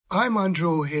I'm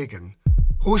Andrew O'Hagan,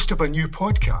 host of a new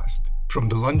podcast from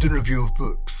the London Review of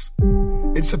Books.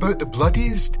 It's about the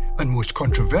bloodiest and most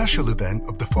controversial event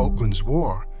of the Falklands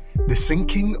War, the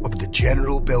sinking of the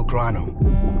General Belgrano.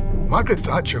 Margaret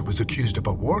Thatcher was accused of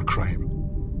a war crime.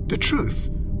 The truth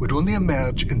would only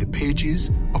emerge in the pages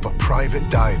of a private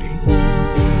diary.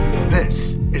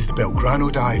 This is the Belgrano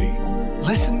Diary.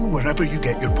 Listen wherever you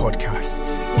get your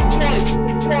podcasts.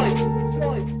 Twice.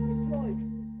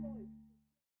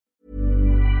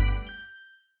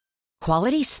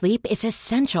 Quality sleep is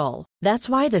essential. That's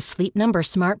why the Sleep Number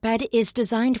Smart Bed is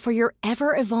designed for your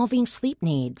ever-evolving sleep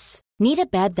needs. Need a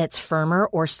bed that's firmer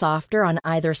or softer on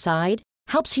either side?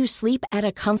 Helps you sleep at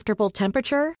a comfortable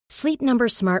temperature? Sleep Number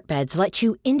Smart Beds let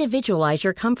you individualize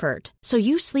your comfort, so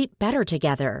you sleep better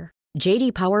together.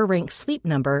 J.D. Power ranks Sleep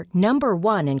Number number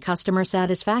 1 in customer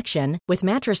satisfaction with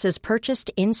mattresses purchased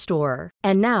in-store.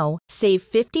 And now, save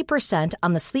 50%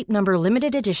 on the Sleep Number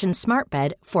Limited Edition Smart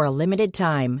Bed for a limited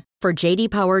time. For J.D.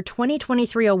 Power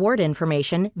 2023 award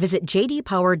information, visit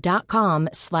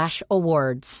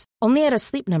jdpower.com/awards. Only at a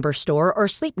Sleep Number store or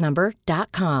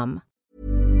sleepnumber.com.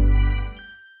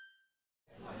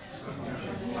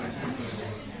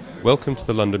 Welcome to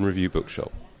the London Review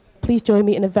Bookshop. Please join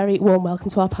me in a very warm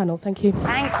welcome to our panel. Thank you.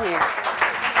 Thank you.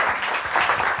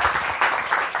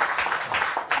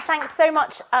 Thanks so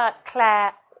much,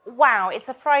 Claire. Wow, it's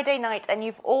a Friday night and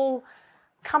you've all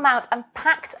come out and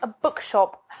packed a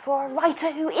bookshop for a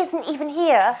writer who isn't even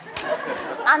here.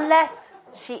 Unless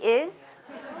she is,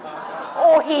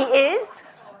 or he is.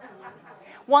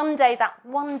 One day that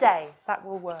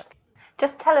will work.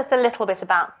 Just tell us a little bit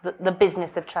about the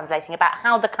business of translating, about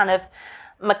how the kind of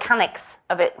mechanics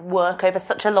of it work over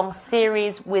such a long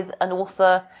series with an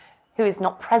author who is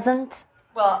not present.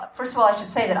 Well, first of all, I should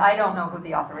say that I don't know who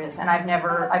the author is, and I've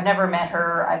never met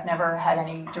her. I've never had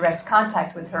any direct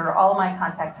contact with her. All of my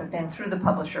contacts have been through the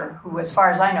publisher, who, as far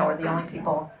as I know, are the only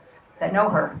people that know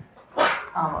her,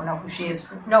 or know who she is,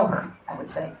 know her, I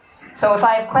would say. So if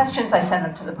I have questions, I send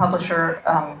them to the publisher,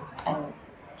 and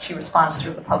she responds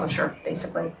through the publisher,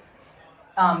 basically.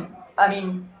 The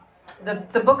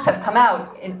books have come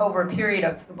out over a period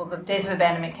of, the Days of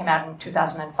Abandonment came out in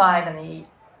 2005, and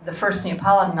the first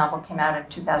Neapolitan novel came out in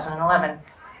 2011.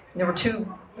 There were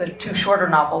the two shorter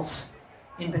novels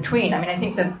in between. I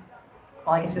think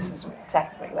I guess this isn't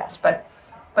exactly what you asked, but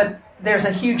there's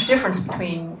a huge difference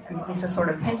between, Lisa sort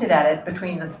of hinted at it,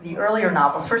 between the earlier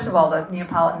novels. First of all, the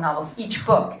Neapolitan novels, each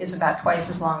book is about twice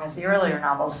as long as the earlier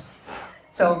novels.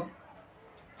 So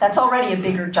that's already a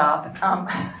bigger job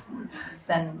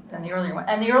than the earlier one.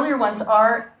 And the earlier ones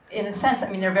are, in a sense,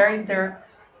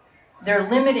 they're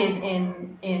limited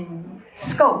in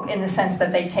scope, in the sense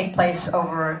that they take place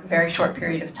over a very short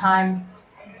period of time.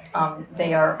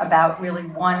 They are about really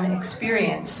one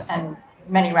experience and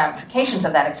many ramifications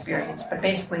of that experience, but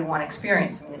basically one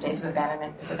experience. The Days of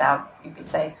Abandonment is about, you could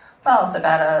say, well, it's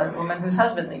about a woman whose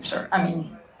husband leaves her.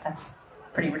 That's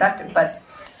pretty reductive, but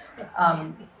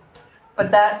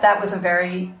that was a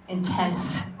very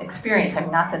intense experience.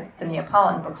 Not that the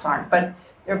Neapolitan books aren't, but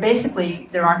there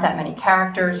aren't that many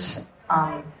characters.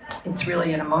 It's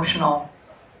really an emotional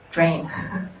drain.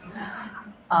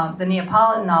 The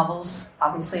Neapolitan novels,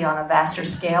 obviously on a vaster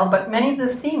scale, but many of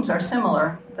the themes are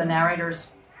similar. The narrators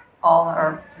all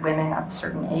are women of a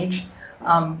certain age,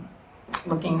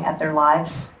 looking at their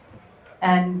lives.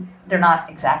 And they're not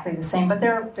exactly the same, but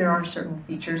there are certain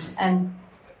features.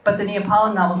 But the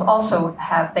Neapolitan novels also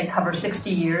they cover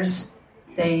 60 years.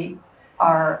 They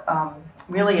are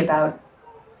really about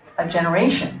a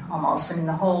generation almost.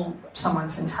 The whole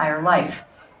someone's entire life,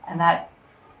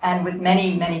 and with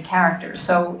many, many characters.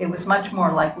 So it was much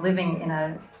more like living in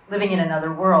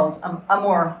another world, a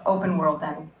more open world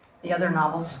than the other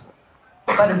novels,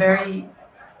 but a very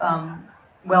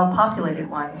well-populated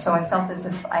one. So I felt as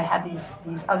if I had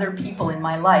these other people in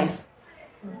my life,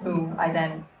 who I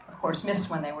then, of course, missed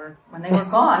when they were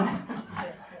gone.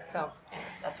 So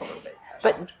that's a little bit.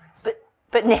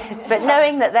 But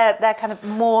knowing that they're kind of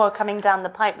more coming down the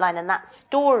pipeline, and that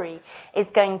story is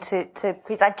going to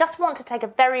increase. I just want to take a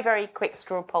very, very quick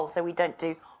straw poll so we don't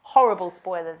do horrible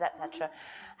spoilers, etc.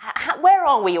 Where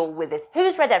are we all with this?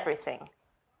 Who's read everything?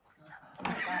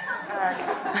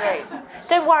 Great.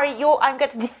 Don't worry, you'll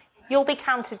be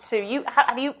counted too.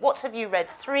 What have you read?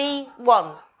 3,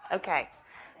 1. Okay.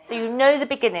 So you know the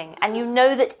beginning, and you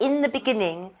know that in the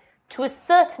beginning, to a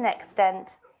certain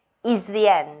extent, is the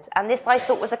end. And this, I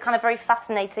thought, was a kind of very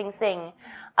fascinating thing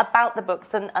about the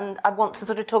books, and I want to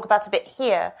sort of talk about a bit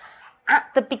here.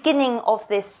 At the beginning of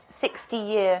this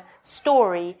 60-year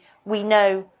story, we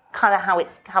know kind of how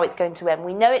it's going to end.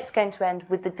 We know it's going to end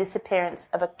with the disappearance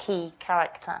of a key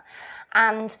character.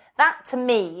 And that, to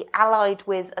me, allied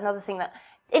with another thing that,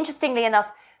 interestingly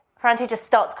enough, Ferrante just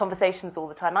starts conversations all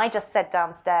the time. I just said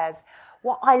downstairs,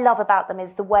 what I love about them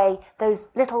is the way those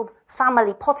little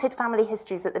potted family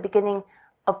histories at the beginning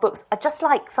of books are just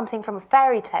like something from a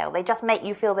fairy tale. They just make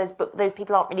you feel those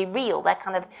people aren't really real. They're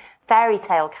kind of fairy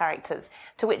tale characters,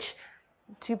 to which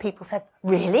two people said,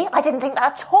 really? I didn't think that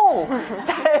at all.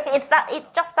 So it's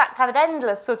just that kind of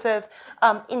endless sort of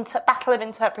battle of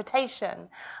interpretation.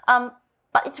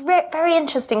 But it's very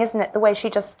interesting, isn't it, the way she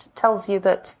just tells you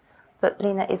that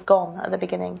Lena is gone at the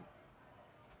beginning.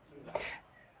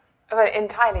 Well,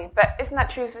 entirely. But isn't that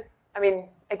true? I mean,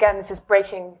 again, this is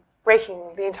breaking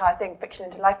the entire thing, fiction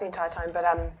into life the entire time, but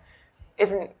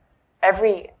isn't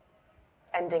every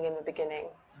ending in the beginning?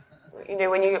 You know,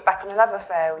 when you look back on a love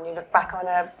affair, when you look back on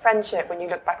a friendship, when you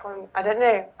look back on, I don't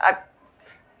know.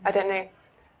 I don't know.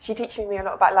 She teaches me a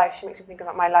lot about life. She makes me think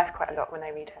about my life quite a lot when I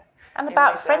read her. And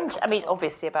about friendship. I mean,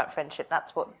 obviously about friendship,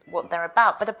 that's what they're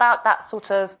about, but about that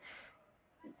sort of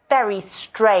very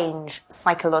strange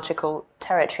psychological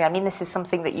territory. I mean, this is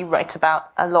something that you write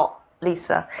about a lot,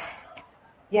 Lisa.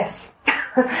 Yes.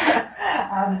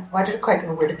 I don't quite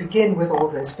know where to begin with all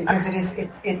this, because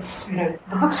it's you know,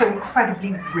 the books are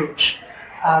incredibly rich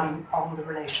on the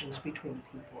relations between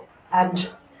people. And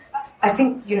I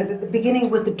think, you know, the beginning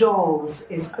with the dolls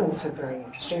is also very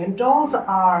interesting. And dolls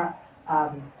are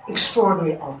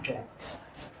extraordinary objects,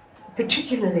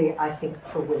 particularly, I think,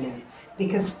 for women,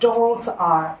 because dolls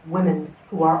are women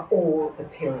who are all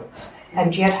appearance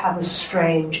and yet have a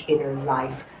strange inner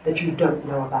life that you don't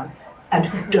know about, and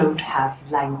who don't have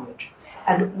language.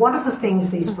 And one of the things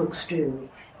these books do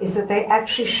is that they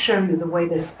actually show you the way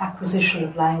this acquisition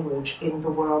of language in the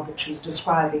world that she's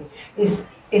describing is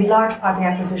in large part the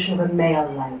acquisition of a male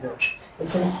language.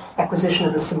 It's an acquisition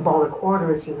of a symbolic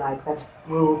order, if you like, that's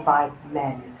ruled by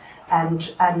men.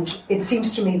 And it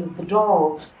seems to me that the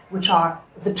dolls, which are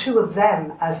the two of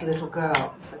them as little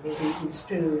girls, I mean, these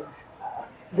two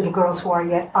little girls who are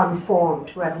yet unformed,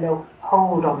 who have no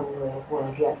hold on the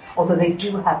world yet, although they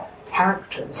do have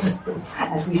characters,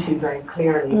 as we see very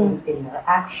clearly in their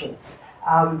actions.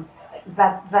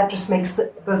 That just makes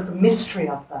both the mystery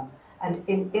of them and,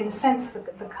 in a sense,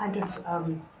 the kind of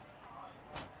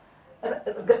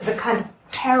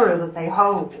terror that they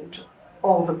hold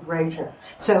all the greater.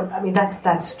 So, I mean,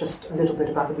 that's just a little bit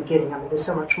about the beginning. I mean, there's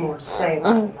so much more to say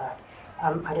about that.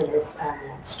 I don't know if Anne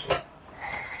wants to.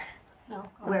 No.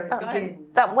 Where it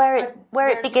begins. Where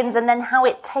it begins, and then how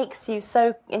it takes you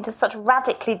into such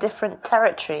radically different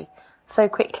territory so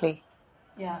quickly.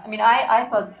 Yeah, I mean,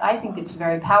 I think it's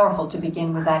very powerful to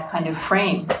begin with that kind of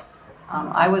frame.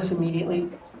 I was immediately,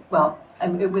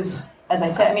 it was, as I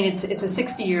said, I mean, it's a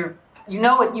 60-year. You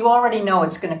already know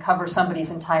it's going to cover somebody's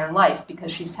entire life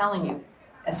because she's telling you,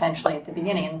 essentially, at the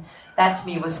beginning. And that, to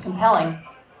me, was compelling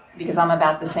because I'm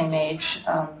about the same age,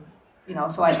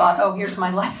 so I thought, oh, here's my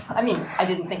life. I mean, I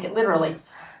didn't think it literally,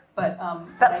 but...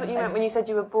 That's what you meant when you said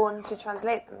you were born to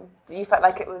translate them. You felt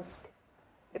like it was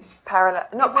parallel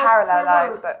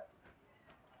lives, but...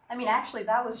 I mean, actually,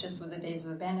 that was just with the Days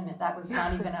of Abandonment. That was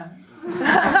not even a...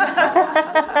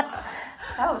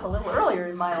 That was a little earlier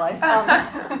in my life.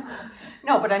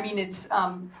 No, but I mean, it's...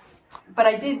 but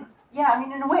I did... Yeah, I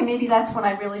mean, in a way, maybe that's when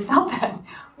I really felt that.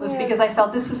 Because I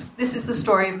felt this is the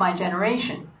story of my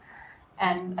generation.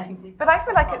 And I think... But I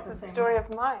feel like it's the story of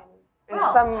mine, in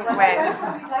some ways.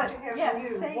 I'd like to hear from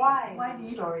you. Why the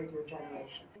story of your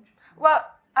generation? Well,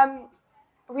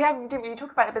 we didn't really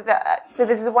talk about it, but so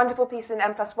this is a wonderful piece in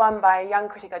N+1 by a young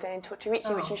critic, Daniel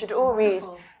Tortorici, which you should all read.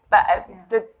 But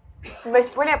the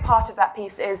most brilliant part of that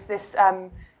piece is this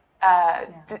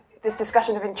this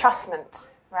discussion of entrustment,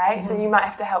 right? Mm-hmm. So you might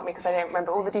have to help me because I don't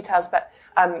remember all the details, but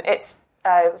it's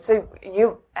so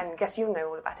you, and I guess you'll know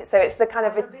all about it. So it's the kind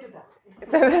of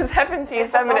so the 70s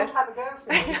feminist.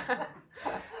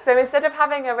 So instead of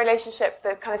having a relationship,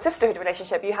 the kind of sisterhood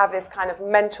relationship, you have this kind of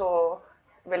mentor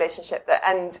relationship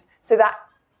and so that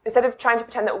instead of trying to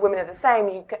pretend that women are the same,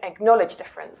 you can acknowledge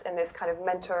difference in this kind of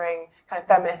mentoring, kind of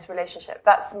feminist relationship.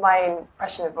 That's my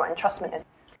impression of what entrustment is.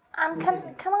 And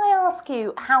can I ask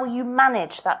you how you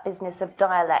manage that business of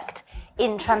dialect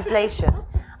in translation?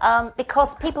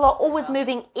 Because people are always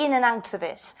moving in and out of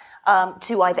it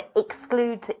to either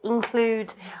exclude, to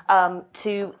include,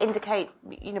 to indicate,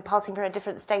 passing from a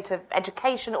different state of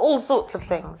education, all sorts of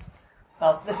things.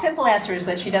 Well, the simple answer is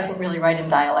that she doesn't really write in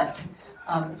dialect.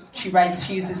 She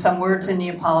uses some words in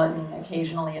Neapolitan,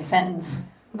 occasionally a sentence,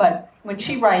 but when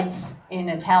she writes in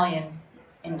Italian,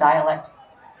 in dialect,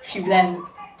 she then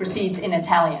proceeds in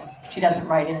Italian. She doesn't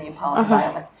write in Neapolitan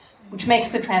dialect. which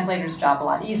makes the translator's job a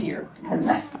lot easier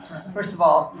because, first of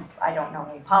all, I don't know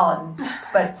Neapolitan,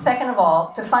 but second of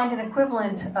all, to find an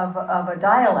equivalent of a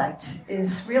dialect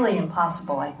is really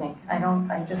impossible, I think.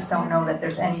 I just don't know that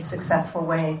there's any successful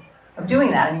way of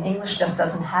doing that. I mean, English just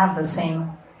doesn't have the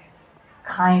same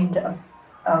kind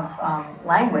of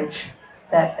language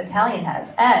that Italian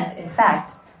has. And, in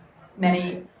fact,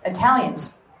 many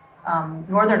Italians,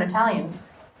 Northern Italians,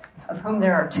 of whom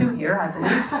there are two here, I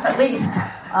believe, at least,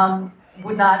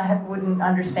 wouldn't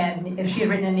understand. If she had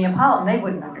written in Neapolitan, they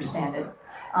wouldn't understand it.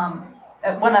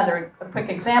 One other quick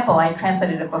example, I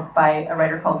translated a book by a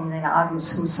writer called Nina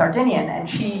Arus, who's Sardinian, and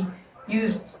she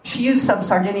used some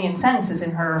Sardinian sentences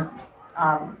in her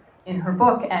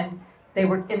book, and they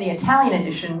were in the Italian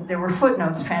edition. There were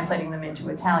footnotes translating them into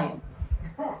Italian.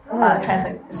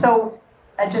 So,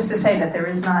 just to say that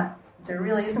there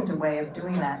really isn't a way of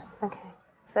doing that. Okay.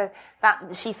 So that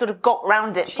she sort of got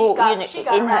round it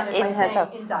in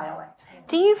herself in dialect.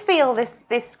 Do you feel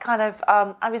this kind of?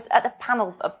 I was at a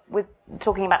panel with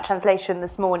talking about translation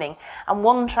this morning, and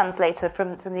one translator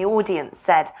from the audience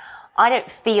said, "I don't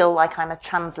feel like I'm a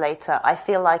translator. I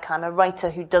feel like I'm a writer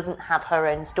who doesn't have her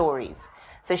own stories."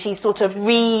 So she's sort of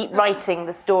rewriting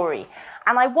the story,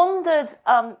 and I wondered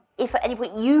if at any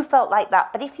point you felt like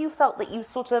that, but if you felt that you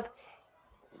sort of,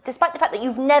 despite the fact that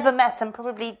you've never met and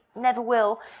probably never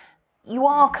will, you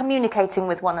are communicating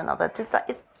with one another.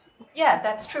 Yeah,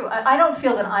 that's true. I don't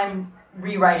feel that I'm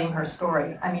rewriting her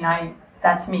story. I mean,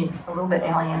 that to me is a little bit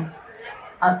alien,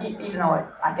 even though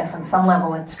I guess on some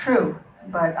level it's true.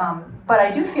 But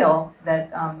I do feel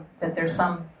that there's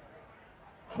some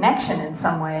connection in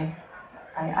some way.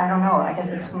 I don't know. I guess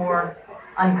it's more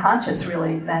unconscious,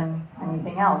 really, than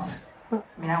anything else. I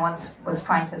mean, I once was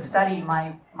trying to study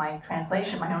my own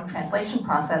translation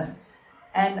process,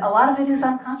 and a lot of it is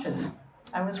unconscious.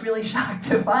 I was really shocked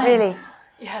to find. Really?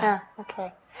 Yeah.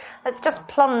 Okay. Let's just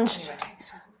plunge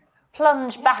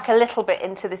back a little bit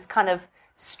into this kind of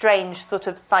strange sort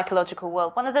of psychological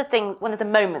world. One of the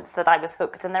moments that I was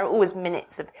hooked, and there are always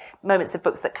moments of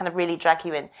books that kind of really drag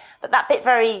you in, but that bit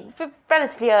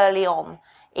relatively early on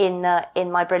in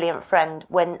My Brilliant Friend,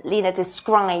 when Lena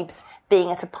describes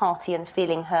being at a party and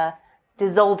feeling her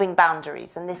dissolving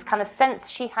boundaries and this kind of sense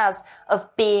she has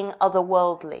of being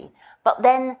otherworldly, but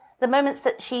then the moments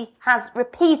that she has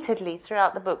repeatedly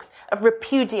throughout the books of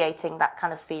repudiating that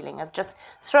kind of feeling, of just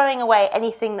throwing away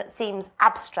anything that seems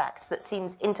abstract, that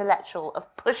seems intellectual, of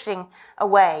pushing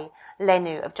away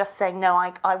Lenu, of just saying, no,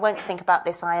 I won't think about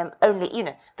this, I am only,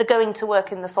 the going to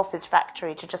work in the sausage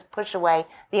factory, to just push away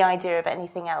the idea of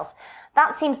anything else.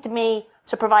 That seems to me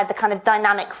to provide the kind of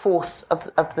dynamic force of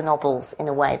the novels, in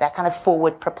a way, that kind of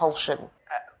forward propulsion.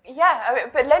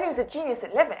 But Lenu was a genius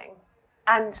at living,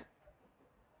 and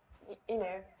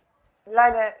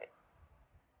Lila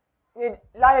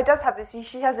does have this.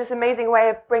 She has this amazing way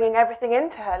of bringing everything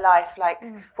into her life, like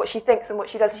what she thinks and what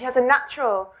she does. She has a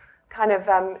natural kind of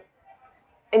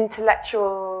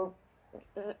intellectual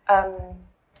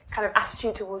kind of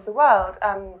attitude towards the world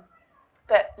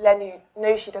that Lenu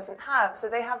knows she doesn't have. So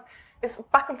they have this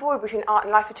back and forward between art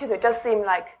and life for two. It does seem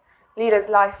like Lila's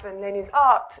life and Lenu's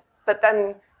art, but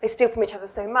then they steal from each other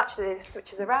so much that it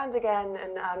switches around again.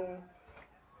 And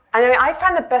I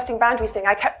found the bursting boundaries thing,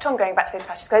 I kept on going back to those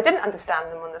passages because I didn't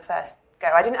understand them on the first go.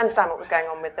 I didn't understand what was going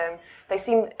on with them. They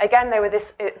seemed, again,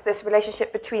 it's this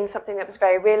relationship between something that was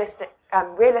very realist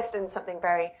and something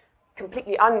very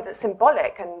completely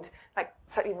symbolic and like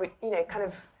slightly, kind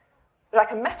of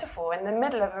like a metaphor in the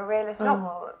middle of a realist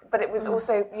novel. But it was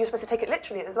also, you're supposed to take it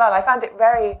literally as well. I found it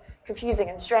very confusing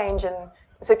and strange, and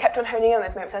so kept on honing in on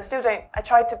those moments. I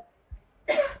tried to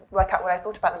work out what I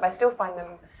thought about them, but I still find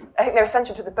them, I think they're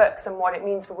essential to the books and what it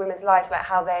means for women's lives, like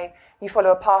how you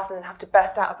follow a path and have to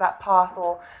burst out of that path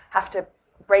or have to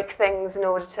break things in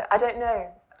order to, I don't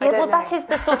know. That is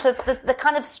the sort of, the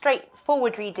kind of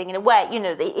straightforward reading in a way,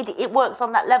 it works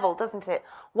on that level, doesn't it?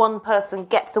 One person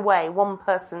gets away, one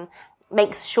person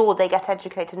makes sure they get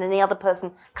educated, and the other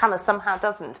person kind of somehow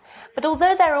doesn't. But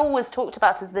although they're always talked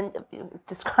about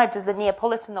described as the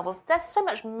Neapolitan novels, there's so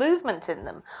much movement in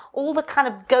them. All the kind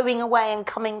of going away and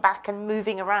coming back and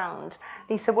moving around.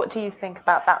 Lisa, what do you think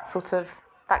about that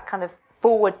kind of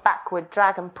forward, backward,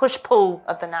 drag and push-pull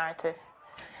of the narrative?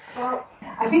 Well,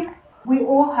 I think we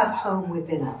all have home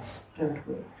within us, don't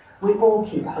we? We all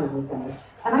keep home within us.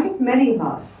 And I think many of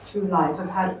us through life have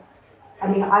had,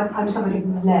 I'm somebody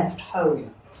who left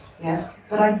home, yes,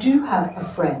 but I do have a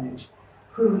friend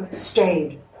who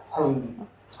stayed home.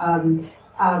 And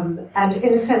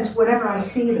in a sense, whenever I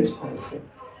see this person,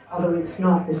 although it's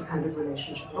not this kind of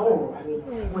relationship at all,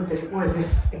 or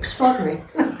this extraordinary,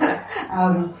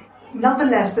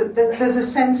 nonetheless, there's a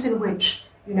sense in which,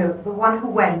 you know, the one who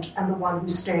went and the one who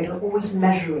stayed are always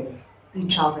measuring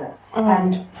each other.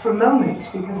 And for moments,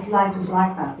 because life is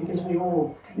like that, because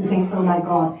you think, oh my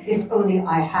God, if only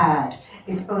I had,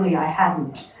 if only I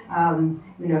hadn't,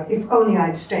 you know, if only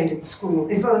I'd stayed at school,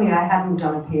 if only I hadn't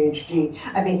done a PhD.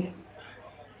 I mean,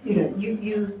 you know,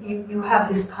 you have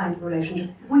this kind of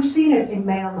relationship. We've seen it in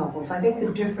male novels. I think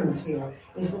the difference here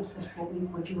is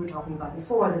what you were talking about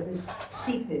before, that this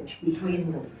seepage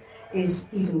between them is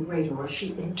even greater, or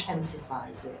she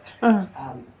intensifies it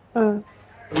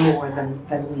more than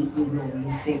we normally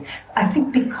see. I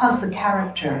think because the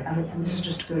character, and this is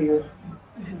just to go to your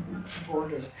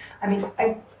borders, I mean,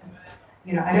 I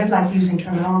don't like using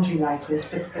terminology like this,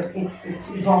 but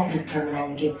it's evocative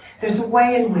terminology. There's a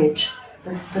way in which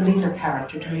the leader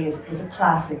character, to me, is a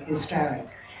classic hysteric.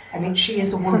 I mean, she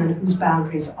is a woman whose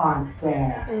boundaries aren't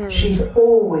there. She's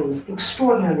always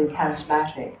extraordinarily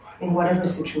charismatic in whatever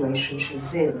situation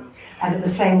she's in. And at the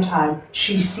same time,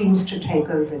 she seems to take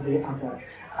over the other.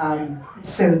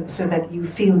 So that you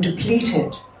feel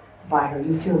depleted by her.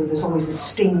 You feel that there's always a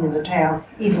sting in the tail,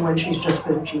 even when she's just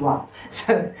built you up.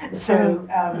 So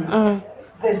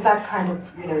there's that kind of,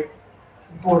 you know,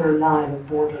 borderline or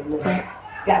borderless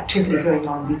activity going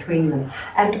on between them.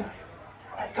 And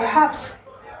perhaps,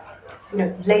 you know,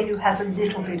 Leylu has a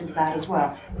little bit of that as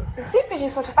well. The seepage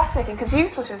is sort of fascinating because you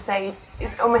sort of say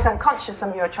it's almost unconscious, some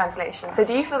of your translation. So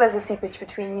do you feel there's a seepage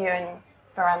between you and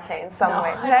Ferrante in some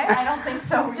way? No, I don't think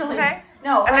so, really.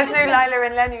 No. And there's no Lila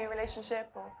and Lenny relationship?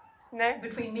 Or, no?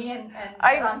 Between me and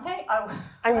Ferrante?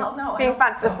 I'm being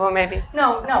fanciful, maybe.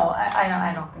 No,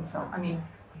 I don't think so.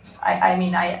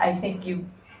 I think you...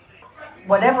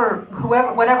 Whatever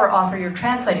author you're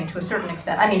translating, to a certain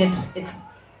extent, I mean, it's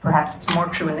perhaps it's more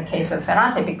true in the case of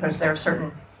Ferrante because there are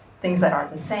certain things that are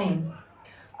the same,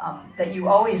 that you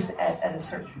always at a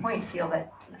certain point feel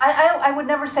that I would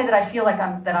never say that I feel like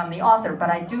I'm the author,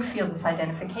 but I do feel this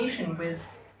identification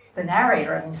with the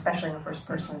narrator, I mean, especially in the first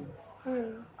person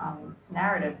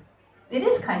narrative. It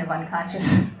is kind of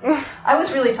unconscious. I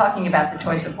was really talking about the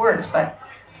choice of words, but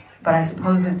I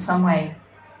suppose in some way,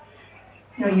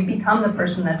 you know, you become the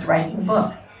person that's writing the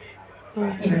book.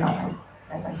 Even though,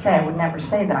 as I say, I would never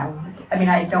say that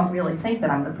I don't really think that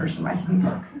I'm the person writing the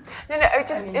book. No,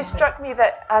 it struck me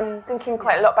that thinking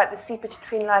quite a lot about the seepage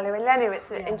between Lila and Lenny, it's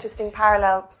an interesting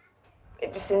parallel.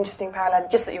 It's an interesting parallel,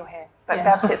 just that you're here. But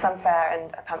perhaps it's unfair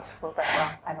and fanciful. But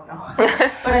well, I don't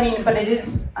know. But it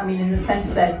is. I mean, in the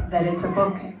sense that it's a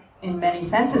book in many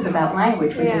senses about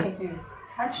language, which I think you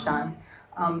touched on.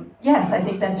 Yes, I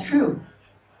think that's true.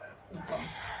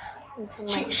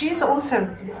 She is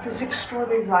also this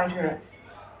extraordinary writer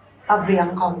of the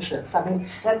unconscious. I mean,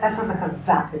 that sounds like a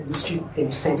vapid and stupid thing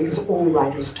to say because all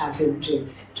writers tap into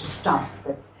stuff.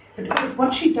 But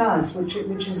what she does, which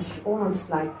is almost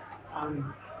like,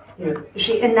 you know,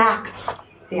 she enacts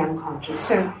the unconscious.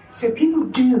 So people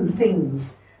do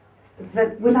things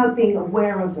that without being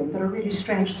aware of them that are really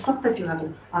strange. It's not that you have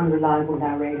an unreliable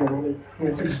narrator in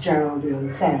any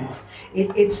Fitzgeraldian sense.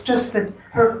 It's just that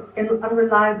her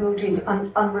unreliability is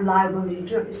unreliability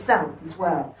to herself as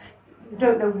well. You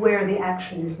don't know where the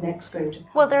action is next going to come.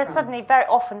 Well, there are suddenly very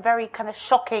often very kind of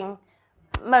shocking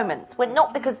moments,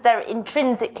 not because they're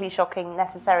intrinsically shocking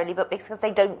necessarily, but because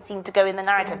they don't seem to go in the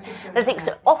narrative. There's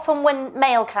often when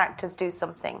male characters do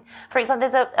something. For example,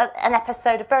 there's an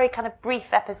episode, a very kind of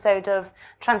brief episode of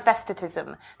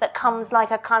transvestitism that comes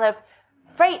like a kind of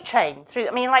freight train through.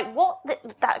 I mean, like, what?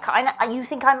 You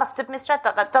think I must have misread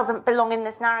that? That doesn't belong in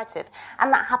this narrative.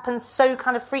 And that happens so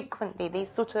kind of frequently, these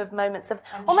sort of moments of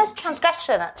almost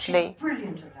transgression, actually. She's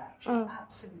brilliant at that. She's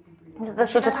absolutely brilliant. The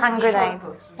sort of hand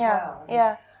grenades.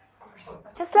 Yeah.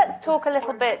 Just let's talk a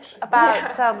little bit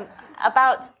about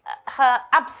her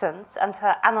absence and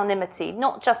her anonymity,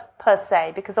 not just per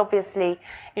se, because obviously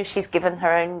she's given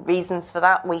her own reasons for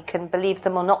that. We can believe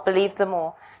them or not believe them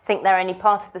or think they're any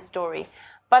part of the story.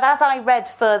 But as I read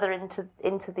further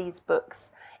into these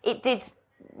books, it did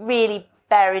really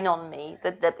bear in on me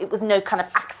that it was no kind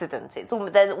of accident.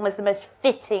 They're almost the most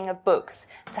fitting of books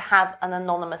to have an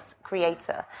anonymous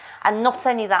creator. And not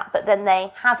only that, but then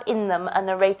they have in them a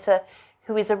narrator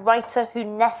who is a writer who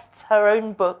nests her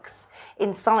own books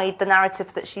inside the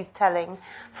narrative that she's telling.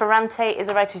 Ferrante is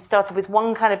a writer who started with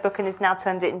one kind of book and has now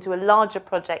turned it into a larger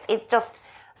project. It's just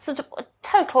sort of a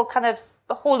total kind of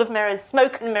hall of mirrors,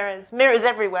 smoke and mirrors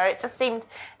everywhere. It just seemed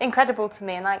incredible to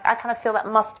me, and I kind of feel that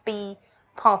must be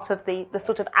part of the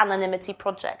sort of anonymity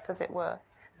project, as it were.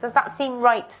 Does that seem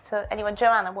right to anyone?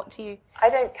 Joanna, what do you... I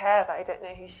don't care that I don't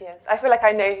know who she is. I feel like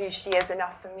I know who she is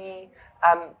enough for me.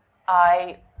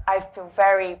 I feel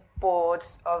very bored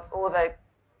of all the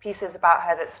pieces about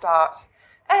her that start,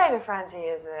 Elena Franzi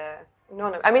is a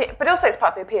anonymous. I mean, but also it's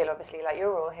part of the appeal, obviously. Like,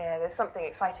 you're all here. There's something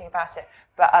exciting about it.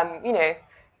 But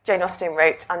Jane Austen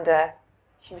wrote under.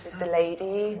 She was just a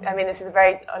lady. I mean, this is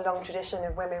a long tradition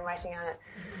of women writing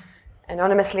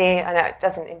anonymously, and it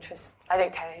doesn't interest. I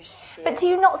don't care who she But is. do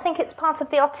you not think it's part of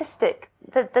the artistic?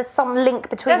 That there's some link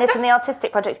between it and the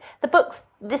artistic project.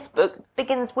 This book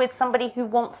begins with somebody who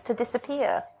wants to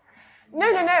disappear. No,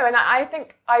 and I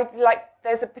think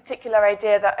there's a particular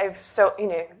idea that I've still,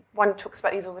 one talks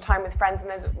about these all the time with friends, and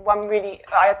there's one really,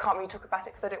 I can't really talk about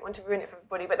it because I don't want to ruin it for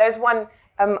everybody, but there's one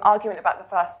argument about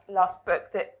the last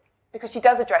book that, because she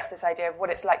does address this idea of what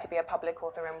it's like to be a public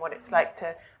author and what it's like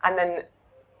to, and then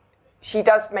she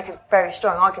does make a very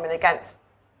strong argument against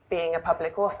being a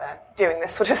public author, doing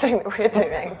this sort of thing that we're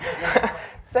doing.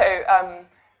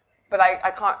 But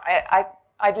I can't,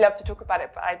 I'd love to talk about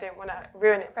it, but I don't want to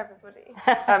ruin it for everybody.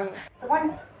 The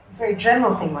one very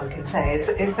general thing one can say is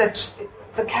that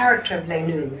the character of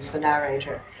Lenu, who's the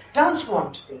narrator, does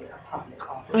want to be a public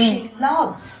author. She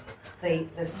loves the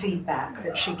feedback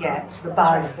that she gets, the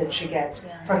buzz that she gets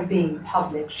from being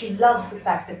public. She loves the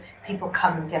fact that people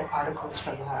come and get articles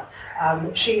from her.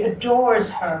 She adores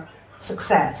her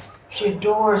success. She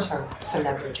adores her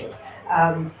celebrity.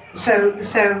 So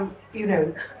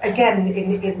again,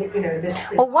 in this.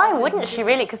 Well, why wouldn't she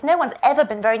really? Because no one's ever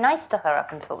been very nice to her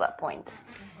up until that point.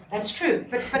 That's true.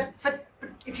 But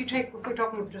if we're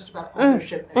talking just about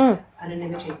authorship and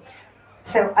anonymity,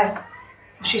 so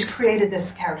she's created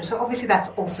this character. So obviously that's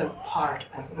also part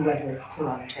of whoever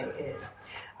Ferrante is.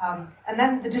 And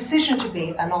then the decision to be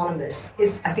anonymous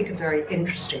is, I think, a very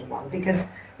interesting one, because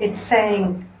it's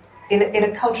saying, in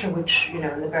a culture which, in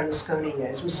the Berlusconi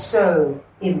years was so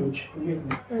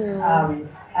image-ridden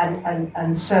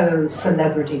and so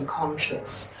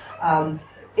celebrity-conscious,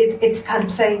 it's kind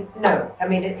of saying no. I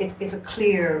mean, it's a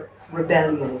clear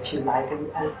rebellion, if you like,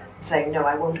 and saying, no,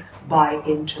 I won't buy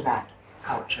into that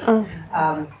culture.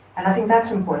 And I think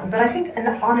that's important. But I think an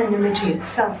anonymity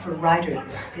itself for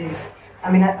writers is... I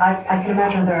mean, I can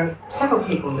imagine there are several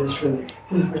people in this room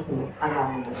who've written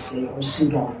anonymously or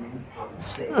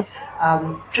pseudonymously.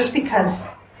 Just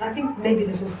because, I think maybe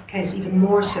this is the case even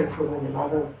more so for women,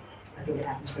 although I think it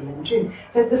happens for men too,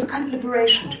 that there's a kind of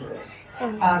liberation to it.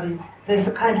 There's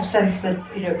a kind of sense that,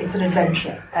 it's an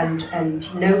adventure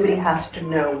and nobody has to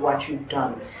know what you've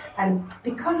done. And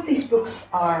because these books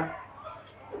are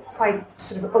quite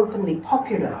sort of openly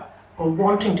popular, or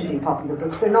wanting to be popular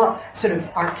books, they're not sort of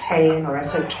arcane or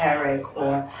esoteric,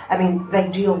 they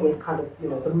deal with kind of,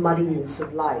 the muddiness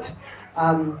of life.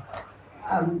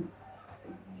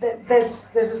 There's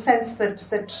a sense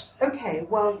that okay,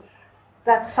 well,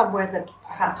 that's somewhere that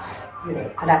perhaps,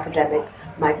 an academic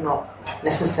might not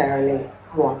necessarily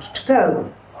want to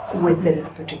go within a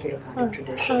particular kind of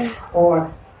tradition.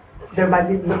 Or there might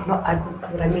be,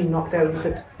 what I mean not go is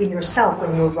that in yourself,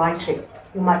 when you're writing,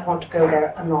 you might want to go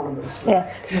there anonymously.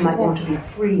 Yes. You might want to be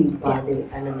freed by the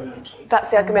anonymity. That's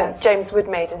the argument James Wood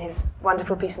made in his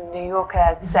wonderful piece in the New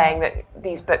Yorker, saying that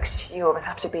these books, you almost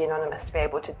have to be anonymous to be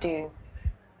able to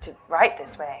write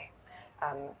this way.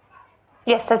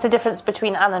 Yes, there's a difference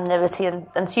between anonymity and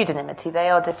pseudonymity. They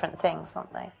are different things,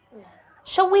 aren't they? Yeah.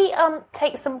 Shall we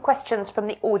take some questions from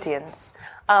the audience,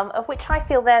 of which I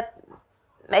feel there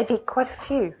may be quite a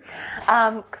few.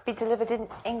 Could be delivered in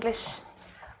English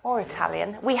or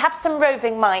Italian. We have some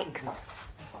roving mics,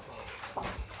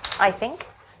 I think.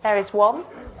 There is one.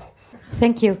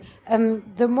 Thank you.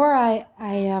 The more I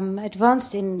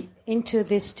advanced into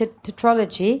this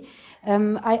tetralogy,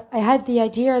 I had the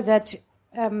idea that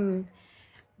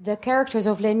the characters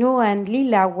of Lenu and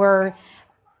Lila were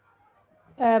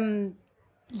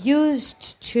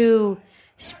used to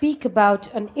speak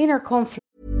about an inner conflict.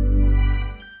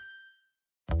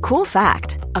 Cool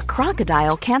fact, a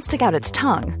crocodile can't stick out its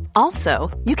tongue. Also,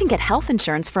 you can get health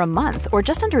insurance for a month or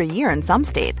just under a year in some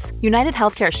states. United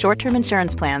Healthcare short-term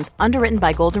insurance plans, underwritten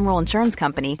by Golden Rule Insurance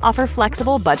Company, offer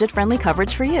flexible, budget-friendly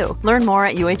coverage for you. Learn more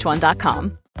at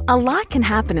uh1.com. A lot can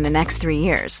happen in the next 3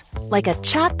 years. Like a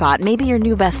chatbot may be your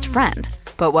new best friend.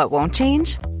 But what won't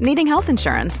change? Needing health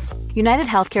insurance. United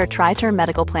Healthcare Tri-Term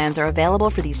Medical Plans are available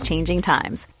for these changing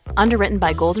times. Underwritten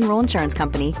by Golden Rule Insurance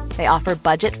Company, they offer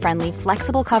budget-friendly,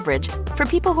 flexible coverage for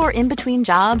people who are in between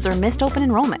jobs or missed open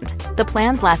enrollment. The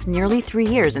plans last nearly 3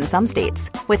 years in some states,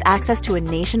 with access to a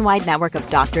nationwide network of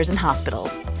doctors and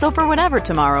hospitals. So for whatever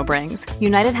tomorrow brings,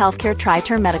 United Healthcare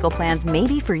Tri-Term Medical Plans may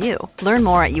be for you. Learn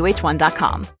more at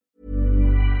uh1.com.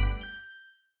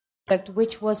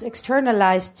 Which was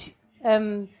externalized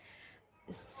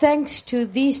thanks to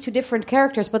these two different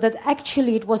characters, but that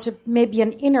actually it was maybe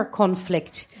an inner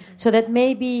conflict. So that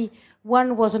maybe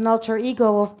one was an alter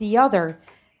ego of the other,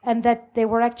 and that they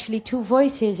were actually two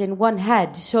voices in one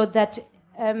head, so that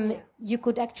you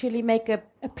could actually make a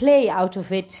play out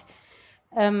of it,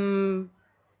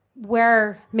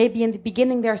 where maybe in the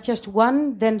beginning there's just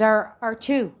one, then there are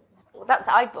two.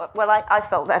 I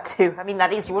felt that too. I mean,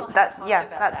 that's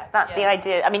the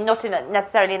idea. I mean, not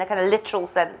necessarily in a kind of literal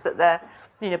sense that they're,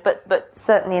 but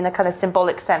certainly in a kind of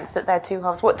symbolic sense that they're two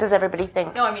halves. What does everybody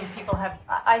think? No, I mean,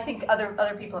 I think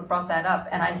other people have brought that up,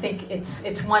 and I think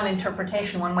it's one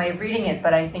interpretation, one way of reading it,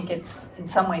 but I think it's in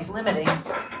some ways limiting.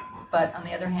 But on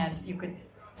the other hand, you could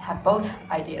have both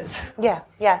ideas. Yeah,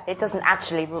 it doesn't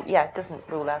actually it doesn't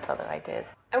rule out other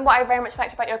ideas. And what I very much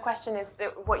liked about your question is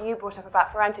that what you brought up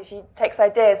about Ferrante, she takes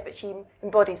ideas, but she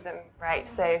embodies them, right?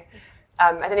 So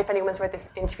I don't know if anyone's read this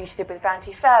interview she did with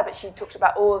Vanity Fair, but she talked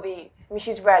about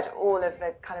she's read all of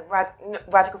the kind of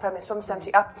radical feminists from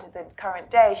 70 up to the current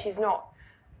day. She's not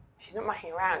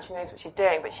mucking around. She knows what she's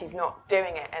doing, but she's not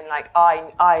doing it. And like,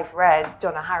 I've read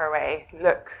Donna Haraway.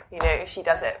 Look, she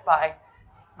does it by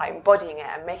embodying it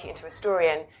and making it into a story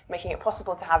and making it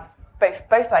possible to have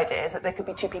both ideas, that there could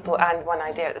be two people and one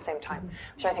idea at the same time,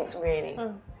 which I think is really,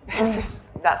 that's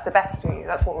the best.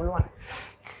 That's what we want.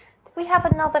 Do we have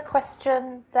another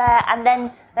question there? And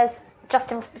then there's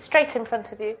Justin straight in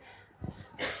front of you.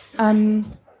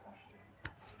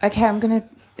 Okay, I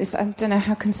don't know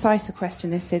how concise a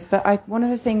question this is, but one of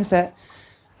the things that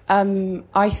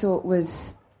I thought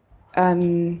was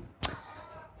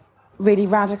really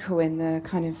radical in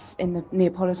the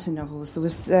Neapolitan novels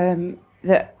was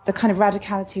that the kind of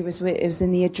radicality was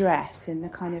in the address, in the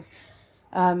kind of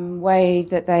way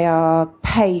that they are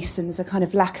paced, and there's a kind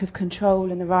of lack of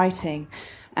control in the writing,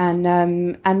 and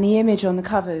the image on the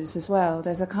covers as well.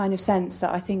 There's a kind of sense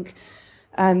that I think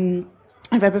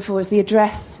I've read before is the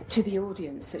address to the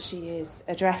audience that she is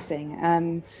addressing.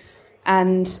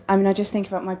 And I mean, I just think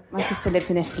about my sister lives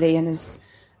in Italy and has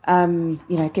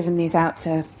given these out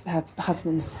to her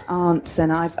husband's aunts,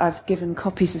 and I've given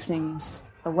copies of things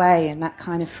away in that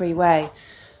kind of free way.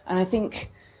 And I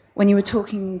think when you were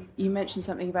talking, you mentioned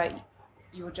something about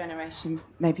your generation,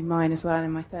 maybe mine as well,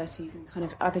 in my 30s, and kind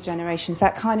of other generations,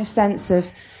 that kind of sense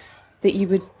of that you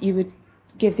would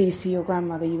give these to your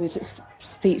grandmother, you would just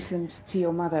speak to them to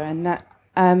your mother, and that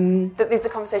these are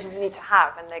conversations you need to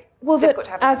have, and they're difficult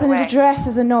to have. As an address,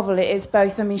 as a novel, it is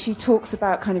both. I mean, she talks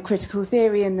about kind of critical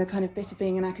theory and the kind of bit of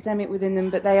being an academic within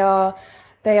them, but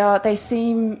they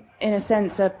seem, in a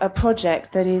sense, a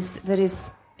project that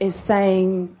is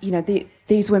saying,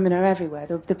 these women are everywhere.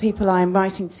 The people I am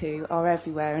writing to are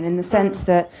everywhere, and in the sense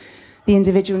that the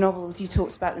individual novels, you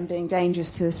talked about them being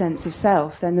dangerous to the sense of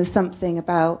self, then there's something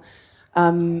about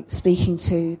speaking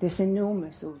to this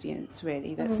enormous audience,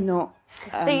 really, that's not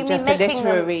just a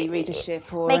literary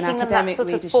readership or an academic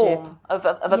readership. Form of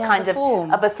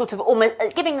a sort of almost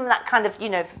giving them that kind of,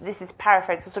 this is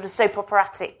paraphrased, a sort of soap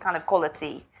operatic kind of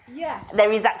quality. Yes.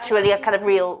 There is actually a kind of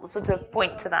real sort of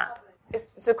point to that.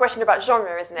 It's a question about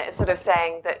genre, isn't it? It's sort of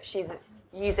saying that she's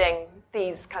using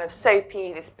these kind of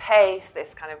soapy, this pace,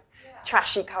 this kind of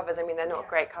trashy covers. I mean, they're not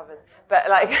great covers, but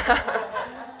oh,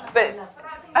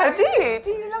 do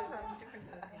you love them?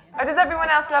 Oh, does everyone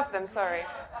else love them? Sorry.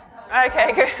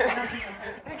 Okay, good.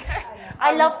 Okay.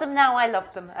 I love them now. I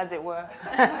love them, as it were.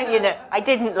 I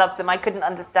didn't love them. I couldn't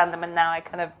understand them, and now I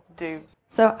kind of do.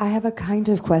 So I have a kind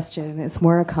of question. It's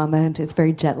more a comment. It's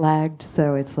very jet-lagged,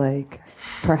 so it's like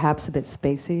perhaps a bit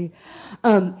spacey.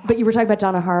 But you were talking about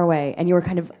Donna Haraway, and you were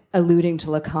kind of alluding to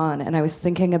Lacan, and I was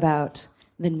thinking about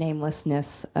the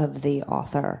namelessness of the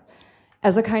author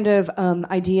as a kind of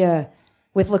idea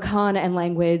with Lacan and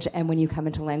language, and when you come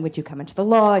into language, you come into the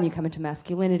law, and you come into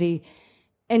masculinity.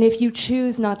 And if you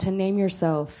choose not to name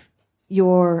yourself,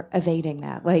 you're evading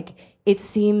that. Like, it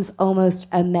seems almost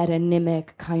a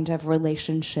metonymic kind of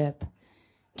relationship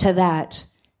to that.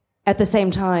 At the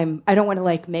same time, I don't want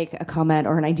to make a comment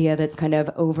or an idea that's kind of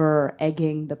over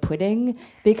egging the pudding,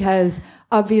 because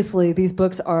obviously these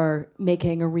books are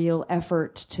making a real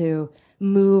effort to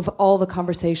move all the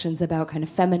conversations about kind of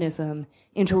feminism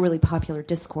into a really popular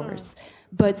discourse.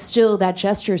 But still, that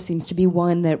gesture seems to be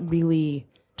one that really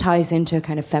ties into a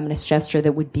kind of feminist gesture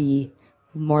that would be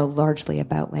more largely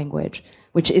about language,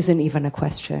 which isn't even a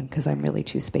question, because I'm really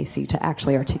too spacey to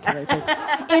actually articulate this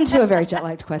into a very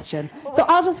jet-lagged question. So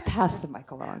I'll just pass the mic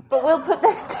along. But we'll put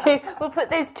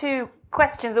those two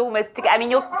questions almost together. I mean,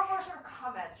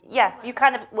 you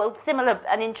kind of, similar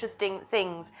and interesting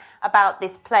things about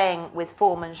this playing with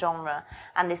form and genre,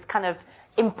 and this kind of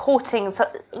importing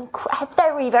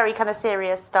very, very kind of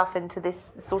serious stuff into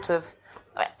this sort of,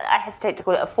 I hesitate to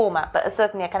call it a format, but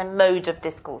certainly a kind of mode of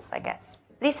discourse, I guess.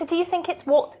 Lisa, do you think it's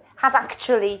what has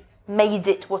actually made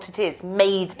it what it is,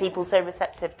 made people so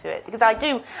receptive to it? Because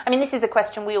this is a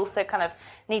question we also kind of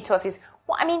need to ask is,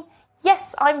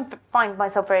 yes, I find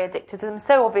myself very addicted to them,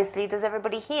 so obviously does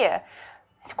everybody here.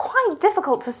 It's quite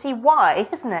difficult to see why,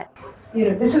 isn't it?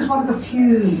 This is one of the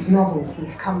few novels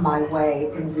that's come my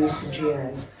way in recent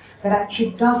years that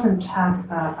actually doesn't have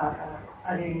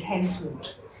an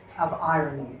encasement of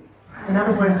irony. In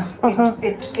other words,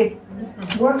 it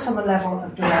works on the level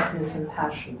of directness and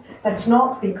passion. That's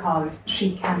not because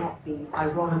she cannot be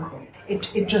ironical.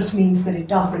 It just means that it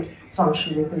doesn't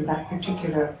function within that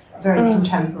particular very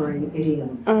contemporary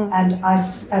idiom. And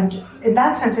in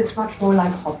that sense, it's much more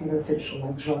like popular fiction,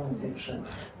 like genre fiction.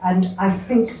 And I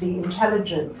think the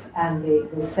intelligence and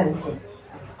the sense of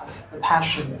the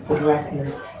passion, the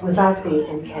directness, without the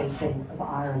encasing of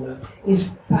irony, is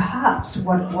perhaps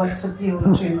what's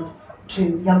appealed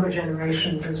to younger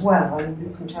generations as well.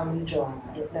 You can tell me, John,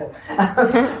 I don't know.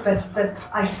 but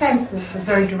I sense that the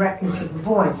very directness of the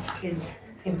voice is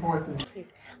important.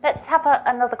 Let's have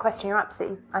another question.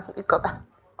 I think you've got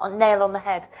that nail on the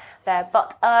head there.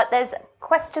 But there's a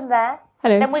question there.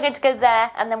 Hello. Then we're going to go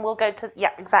there, and then we'll go to,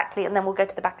 exactly, and then we'll go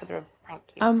to the back of the room. Thank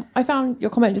you. I found your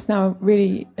comment just now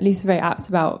really, at least very apt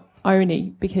about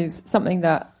irony, because something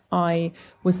that I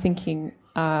was thinking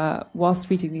whilst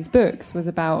reading these books was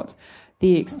about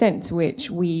the extent to which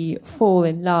we fall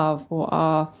in love or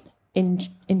are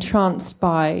entranced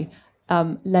by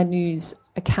Lanu's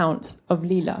account of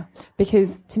Leela,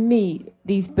 because to me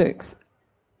these books,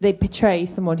 they portray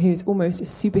someone who's almost a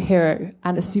superhero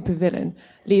and a supervillain.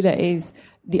 Leela is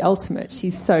the ultimate.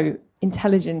 She's so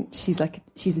intelligent, she's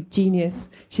a genius,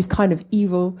 she's kind of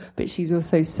evil, but she's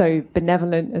also so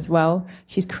benevolent as well.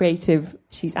 She's creative,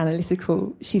 she's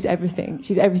analytical, she's everything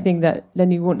that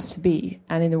Lenu wants to be,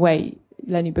 and in a way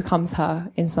Lenu becomes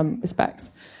her in some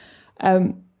respects.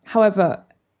 However,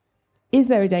 is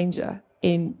there a danger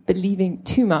in believing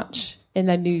too much in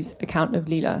Lanu's account of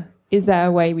Leela? Is there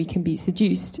a way we can be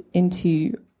seduced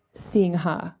into seeing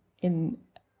her in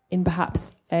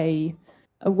perhaps a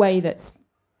way that's,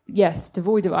 yes,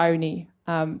 devoid of irony?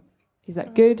 Is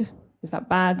that good? Is that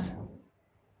bad?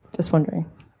 Just wondering.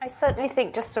 I certainly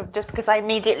think, just because I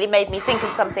immediately made me think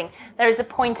of something, there is a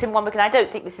point in one book, and I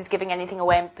don't think this is giving anything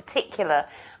away in particular,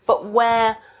 but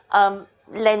where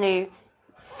Lenu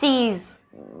sees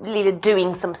Leela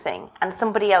doing something, and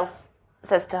somebody else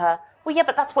says to her, well, yeah,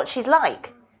 but that's what she's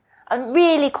like. And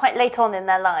really quite late on in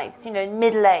their lives, in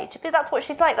middle age, but that's what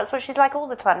she's like. That's what she's like all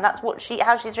the time. That's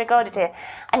how she's regarded here.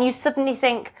 And you suddenly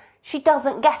think, she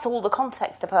doesn't get all the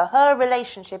context of her. Her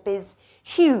relationship is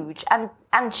huge, and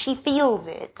she feels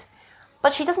it.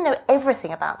 But she doesn't know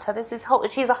everything about her.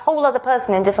 She's a whole other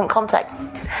person in different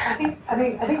contexts. I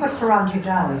think what Ferrante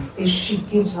does is she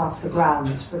gives us the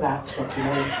grounds for that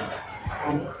speculation.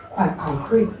 And quite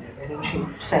concretely, she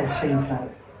says things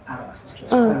like Alex has just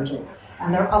quoted.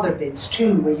 And there are other bits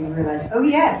too where you realise, oh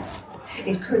yes,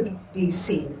 it could be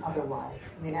seen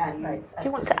otherwise. Do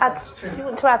you want to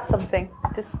add something?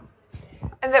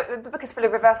 And the book is full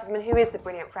of reversals. Who is the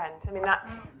brilliant friend?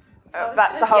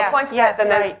 That's the whole point of it. Then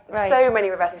there's so many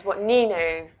reversals. What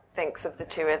Nino thinks of the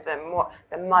two of them, what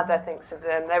the mother thinks of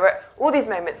them. There were all these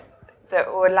moments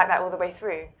that were like that all the way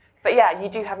through. But you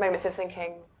do have moments of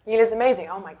thinking, Leela's amazing.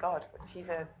 Oh my God, she's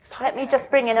a... Let me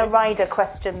just bring in a rider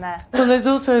question there. Well, there's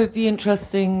also the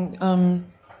interesting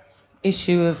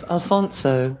issue of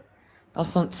Alfonso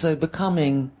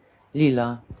becoming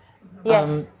Leela.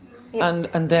 Yes.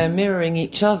 And they're mirroring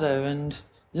each other, and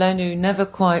Lenu never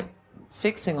quite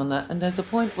fixing on that. And there's a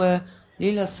point where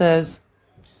Leela says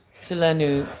to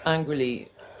Lenu angrily,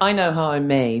 I know how I'm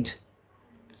made.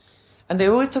 And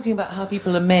they're always talking about how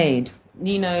people are made.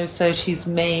 Nino says she's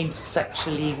made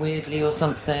sexually weirdly or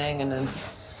something, and then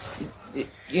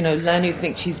Lenu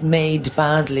thinks she's made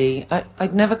badly.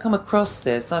 I'd never come across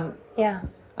this.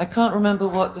 I can't remember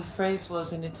what the phrase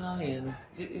was in Italian.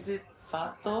 Is it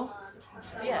fatto?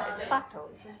 Yeah, it's fatto.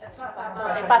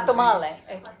 Fatto male.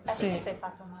 I think it's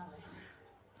fatto male.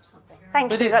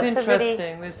 Thank you. But it's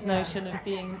interesting, this notion of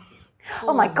being...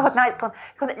 Oh my God! Now it's gone.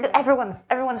 Look, everyone's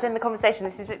in the conversation.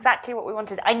 This is exactly what we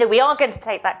wanted. I know we are going to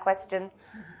take that question.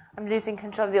 I'm losing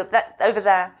control of that over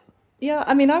there. Yeah,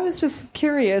 I was just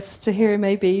curious to hear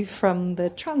maybe from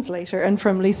the translator and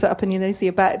from Lisa Apognesi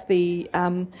about the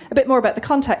a bit more about the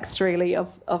context really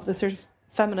of the sort of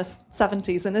feminist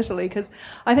 70s in Italy, because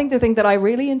I think the thing that I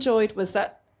really enjoyed was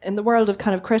that in the world of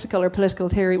kind of critical or political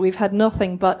theory, we've had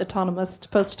nothing but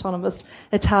post-autonomous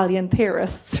Italian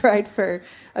theorists, right, for,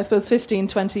 I suppose, 15,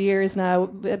 20 years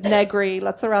now. Negri,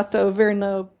 Lazzarato,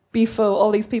 Virno, Bifo,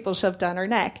 all these people shoved down her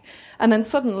neck. And then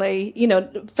suddenly, you know,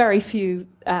 very few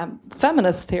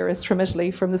feminist theorists from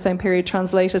Italy from the same period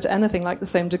translated anything like the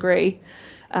same degree,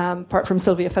 apart from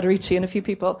Silvia Federici and a few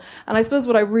people. And I suppose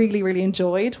what I really, really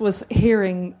enjoyed was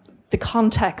hearing the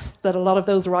context that a lot of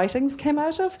those writings came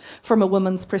out of from a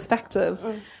woman's perspective,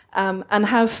 and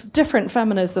how different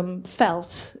feminism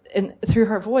felt through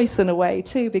her voice in a way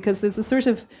too, because there's a sort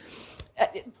of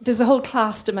there's a whole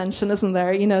class dimension, isn't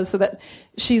there? You know, so that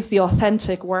she's the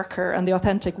authentic worker and the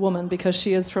authentic woman because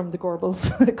she is from the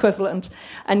Goebbels equivalent,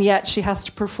 and yet she has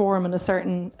to perform as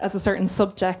a certain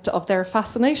subject of their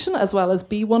fascination as well as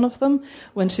be one of them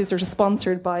when she's sort of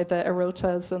sponsored by the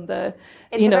erotas and the.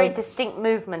 It's a very distinct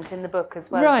movement in the book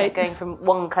as well, right? Going from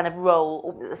one kind of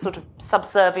role, a sort of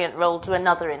subservient role, to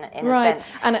another in a sense.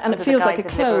 And it feels like a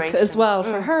cloak as well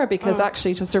for her, because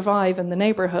actually to survive in the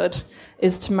neighbourhood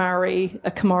is to marry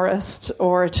a Camorrist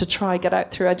or to try get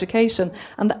out through education,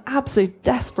 and the absolute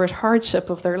desperate hardship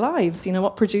of their lives. You know,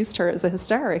 what produced her as a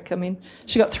hysteric? I mean,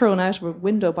 she got thrown out of a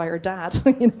window by her dad,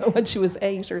 you know, when she was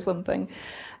 8 or something.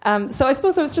 So I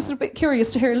suppose I was just a bit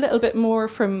curious to hear a little bit more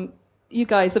from you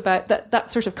guys about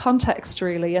that sort of context,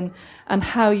 really, and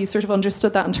how you sort of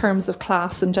understood that in terms of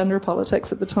class and gender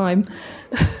politics at the time.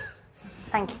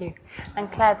 Thank you.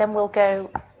 And Claire, then we'll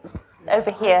go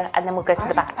over here, and then we'll go to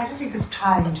the back. I don't think there's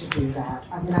time to do that.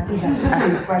 I mean, I think that's a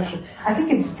good question. I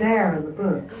think it's there in the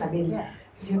books. I mean,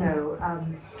 you know, I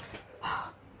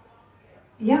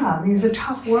mean, it's a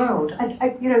tough world.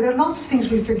 You know, there are lots of things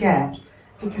we forget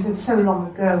because it's so long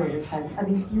ago, in a sense. I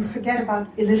mean, you forget about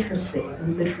illiteracy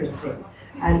and literacy,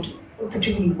 and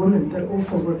particularly women, but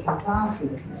also working class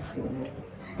illiteracy,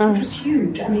 which was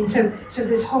huge. I mean, so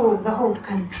the whole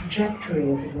kind of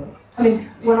trajectory of the book. I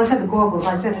mean, when I said the Goebbels,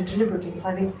 I said it deliberately because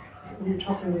I think we were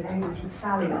talking with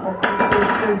Sally.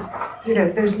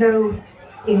 There's no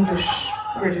English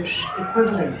British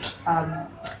equivalent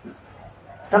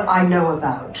that I know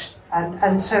about,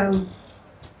 and so.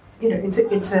 You know, it's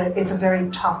a very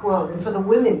tough world, and for the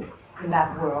women in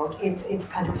that world, it's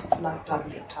kind of like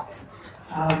doubly tough.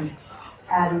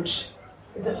 And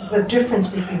the difference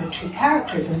between the two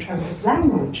characters in terms of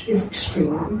language is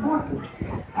extremely important,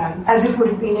 as it would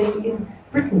have been in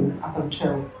Britain up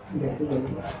until the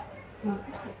 80s.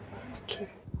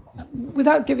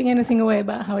 Without giving anything away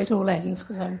about how it all ends,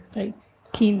 because I'm very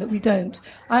keen that we don't.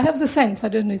 I have the sense, I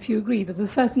don't know if you agree, that there's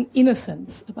a certain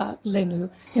innocence about Lenou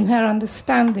in her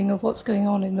understanding of what's going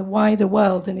on in the wider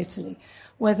world in Italy,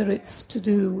 whether it's to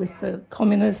do with the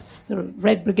communists, the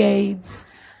Red Brigades,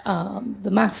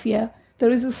 the mafia. There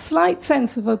is a slight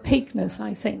sense of opaqueness,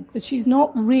 I think, that she's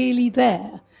not really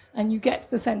there, and you get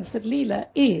the sense that Leela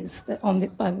is, that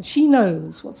she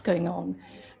knows what's going on,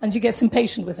 and she gets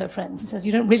impatient with her friends and says,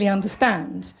 you don't really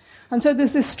understand. And so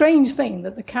there's this strange thing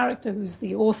that the character who's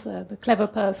the author, the clever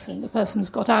person, the person who's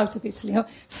got out of Italy,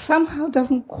 somehow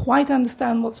doesn't quite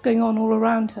understand what's going on all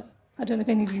around her. I don't know if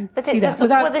any of you see that,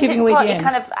 without giving away the end.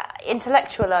 Kind of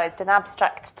intellectualised and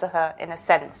abstract to her, in a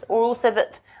sense, or also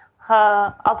that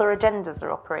her other agendas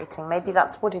are operating. Maybe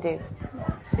that's what it is.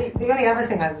 The only other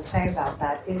thing I would say about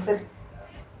that is that,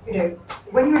 you know,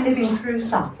 when you're living through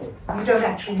something, you don't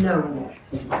actually know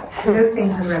things. You know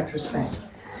things in retrospect.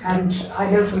 And I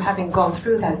know from having gone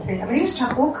through that period, I mean, I used to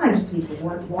have all kinds of people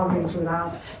wandering through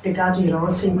our Brigati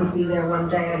Rossi would be there one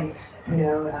day, and, you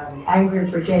know, angry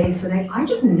brigades the next. I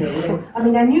didn't know. I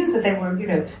mean, I knew that they were, you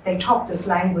know, they taught this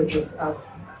language of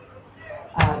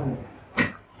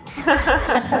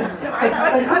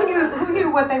but who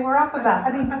knew what they were up about?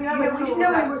 I mean, you know, we didn't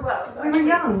know we were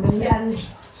young, and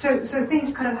so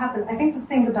things kind of happened. I think the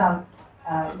thing about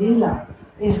Leela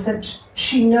is that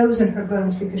she knows in her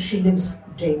bones because she lives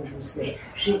dangerously.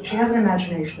 She has an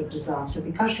imagination of disaster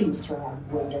because she was thrown out of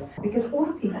the window, because all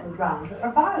the people around her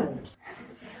are violent.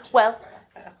 Well,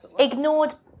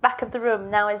 ignored back of the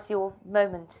room, now is your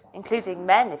moment, including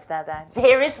men if they're there.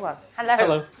 Here is one.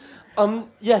 Hello.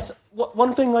 Yes,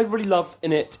 one thing I really love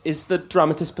in it is the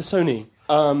dramatis personae,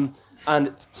 and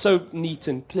it's so neat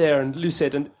and clear and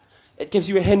lucid, and it gives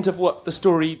you a hint of what the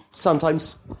story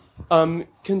sometimes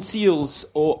conceals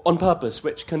or on purpose,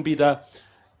 which can be the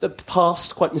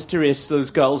past, quite mysterious to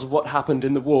those girls, of what happened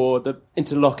in the war, the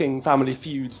interlocking family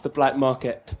feuds, the black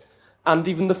market, and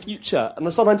even the future.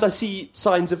 And sometimes I see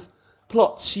signs of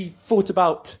plots she thought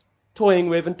about toying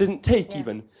with and didn't take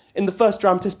even. In the first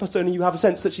dramatis personae, you have a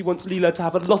sense that she wants Leela to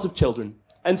have a lot of children.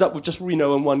 Ends up with just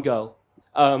Reno and one girl.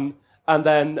 And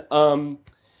then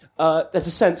there's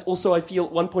a sense also, I feel,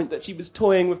 at one point, that she was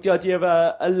toying with the idea of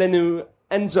a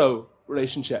Lenou-Enzo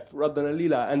relationship rather than a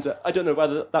Leela Enzo. I don't know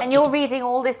whether that. And you're reading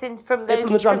all this from those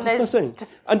from the dramatis personae,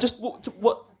 and just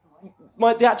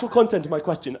the actual content of my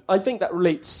question, I think that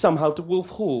relates somehow to Wolf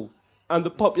Hall and the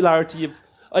popularity of...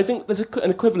 I think there's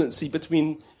an equivalency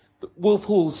between Wolf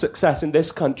Hall's success in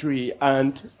this country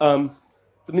and the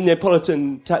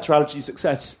Neapolitan tetralogy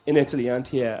success in Italy and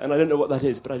here. And I don't know what that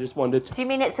is, but I just wondered... Do you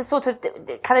mean it's a sort of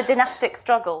kind of dynastic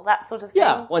struggle, that sort of thing?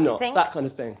 Yeah, why not? That kind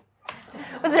of thing.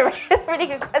 It was a really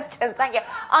good question, thank you.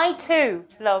 I too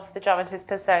love the Dramatis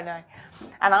Personae,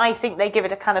 and I think they give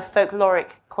it a kind of folkloric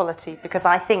quality, because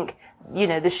I think, you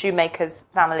know, the shoemaker's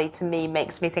family to me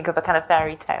makes me think of a kind of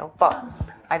fairy tale, but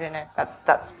I don't know,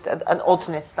 that's an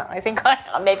oddness that I think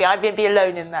maybe I'd be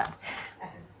alone in that.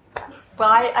 Well,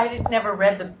 I never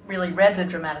really read the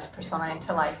Dramatis Personae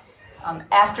until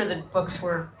after the books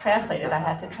were translated, I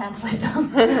had to translate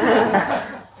them.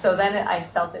 So then I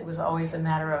felt it was always a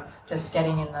matter of just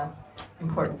getting in the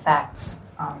important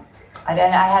facts. I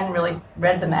hadn't really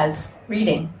read them as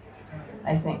reading,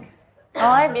 I think.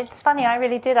 Oh, it's funny, I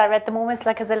really did. I read them almost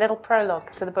like as a little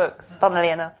prologue to the books, funnily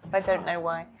enough. I don't know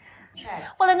why.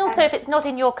 Well, and also if it's not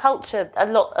in your culture, a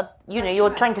lot of, you know,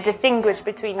 you're trying to distinguish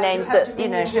between names that, you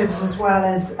know... as well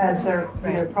as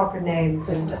their proper names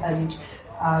and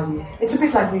it's a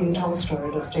bit like reading Tolstoy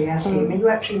or Dostoevsky. I mean, you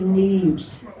actually need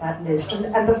that list.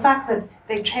 And the fact that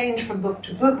they change from book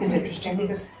to book is interesting,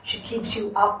 because she keeps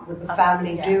you up with the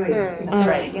family doing it in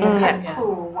a kind of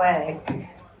cool way.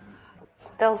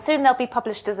 They'll be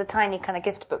published as a tiny kind of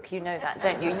gift book, you know that,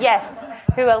 don't you? Yes.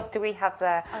 Who else do we have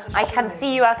there? I can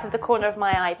see you out of the corner of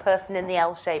my eye, person in the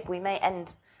L shape. We may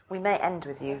end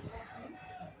with you.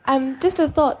 Just a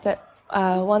thought that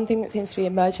one thing that seems to be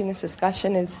emerging in this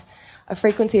discussion is a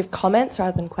frequency of comments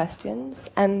rather than questions.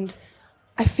 And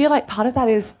I feel like part of that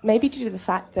is maybe due to the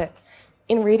fact that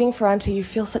in reading Ferrante, you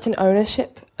feel such an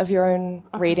ownership of your own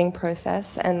reading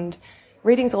process, and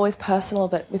reading's always personal,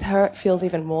 but with her it feels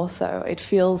even more so. It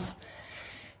feels,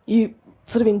 you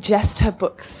sort of ingest her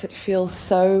books, it feels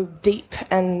so deep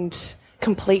and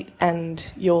complete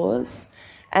and yours.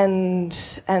 And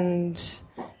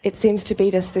it seems to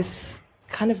be just this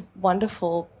kind of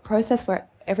wonderful process where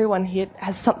everyone here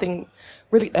has something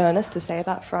really earnest to say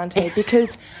about Ferrante,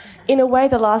 because in a way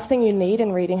the last thing you need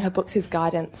in reading her books is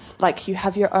guidance. Like, you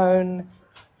have your own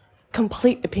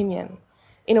complete opinion,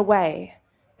 in a way.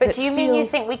 But do you mean you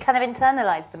think we kind of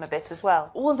internalise them a bit as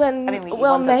well? Well, then, maybe.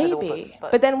 Books,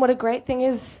 but then what a great thing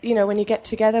is, you know, when you get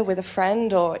together with a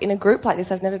friend or in a group like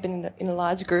this, I've never been in a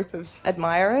large group of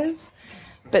admirers,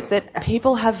 but that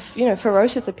people have, you know,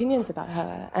 ferocious opinions about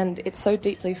her, and it's so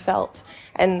deeply felt.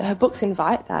 And her books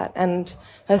invite that, and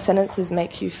her sentences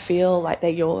make you feel like they're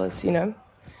yours, you know?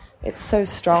 It's so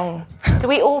strong. Do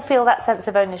we all feel that sense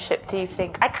of ownership, do you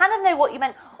think? I kind of know what you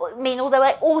mean, although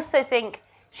I also think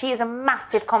she is a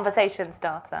massive conversation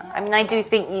starter. I mean, I do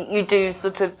think you do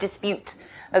sort of dispute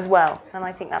as well, and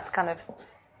I think that's kind of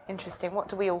interesting. What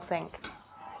do we all think?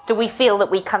 Do we feel that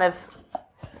we kind of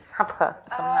have her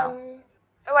somehow?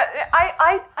 Well,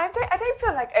 I don't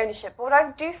feel like ownership, but what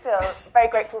I do feel very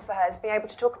grateful for her is being able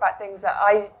to talk about things that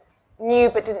I knew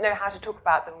but didn't know how to talk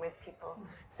about them with people.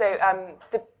 So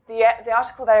the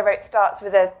article that I wrote starts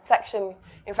with a section.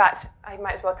 In fact, I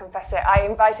might as well confess it. I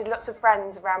invited lots of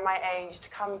friends around my age to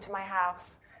come to my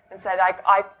house and said,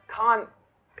 I can't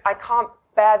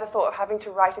bear the thought of having to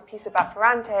write a piece about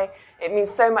Ferrante. It means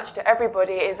so much to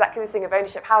everybody. It's exactly this thing of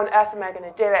ownership. How on earth am I going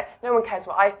to do it? No one cares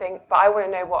what I think, but I want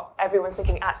to know what everyone's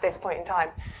thinking at this point in time.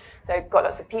 So I got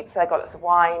lots of pizza, I got lots of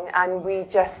wine, and we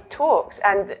just talked.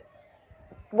 And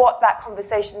that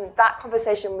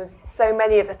conversation was, so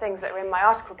many of the things that were in my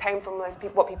article came from those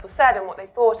people, what people said and what they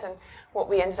thought and what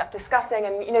we ended up discussing.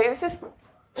 And, you know, it was just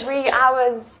 3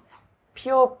 hours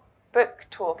pure book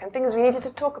talk and things we needed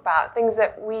to talk about, things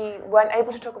that we weren't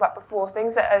able to talk about before,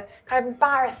 things that are kind of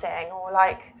embarrassing or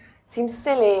like seem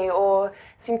silly or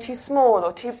seem too small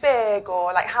or too big,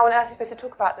 or like how on earth are you supposed to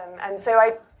talk about them? And so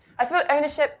I feel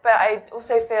ownership, but I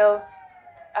also feel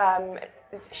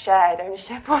it's shared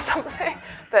ownership or something,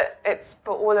 that it's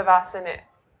for all of us. And it.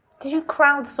 Did you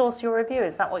crowdsource your review?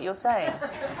 Is that what you're saying?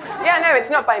 Yeah, no, it's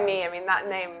not by me. I mean, that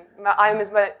name, I'm as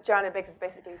well. Joanna Biggs is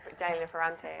basically Daniela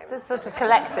Ferrante. It's a sort of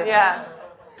collective. Yeah.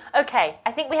 Okay,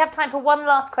 I think we have time for one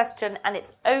last question, and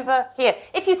it's over here.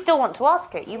 If you still want to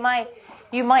ask it, you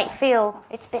might feel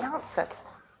it's been answered.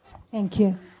 Thank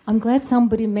you. I'm glad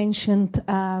somebody mentioned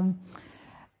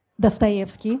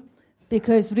Dostoevsky,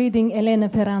 because reading Elena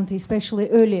Ferrante, especially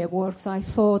earlier works, I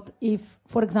thought if,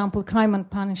 for example, Crime and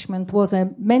Punishment was a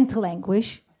mental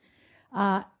anguish,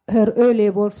 her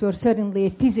earlier works were certainly a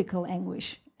physical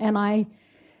anguish. And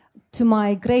to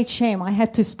my great shame, I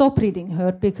had to stop reading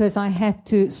her because I had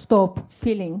to stop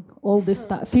feeling all this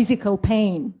physical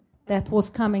pain that was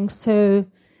coming so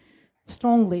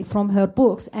strongly from her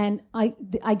books. And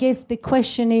I guess the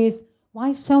question is,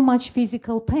 why so much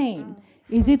physical pain?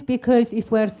 Is it because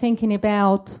if we're thinking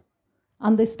about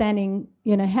understanding,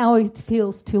 how it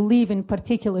feels to live in a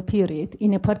particular period,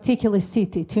 in a particular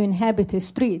city, to inhabit a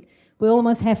street, we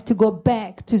almost have to go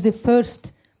back to the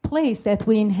first place that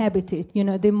we inhabited,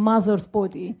 the mother's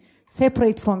body,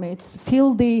 separate from it,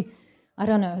 feel the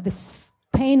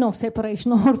pain of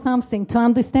separation or something, to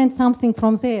understand something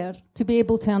from there, to be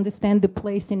able to understand the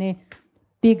place in a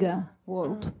bigger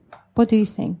world. What do you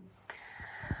think?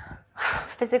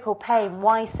 Physical pain.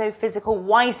 Why so physical?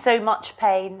 Why so much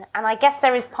pain? And I guess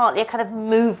there is partly a kind of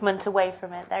movement away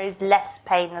from it. There is less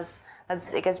pain as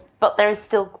it goes, but there is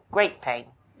still great pain.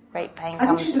 Great pain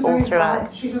comes all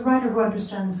throughout. She's a writer who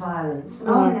understands violence,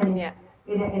 not in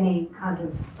any kind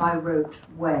of by rote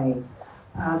way,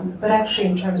 but actually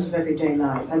in terms of everyday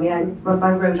life. I mean,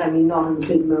 by rote I mean not in the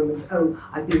big moments,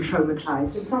 I've been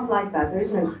traumatized. It's not like that. There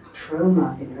is no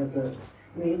trauma in her books.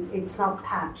 I mean, it's not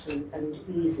pat and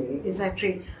easy. It's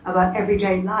actually about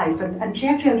everyday life. And she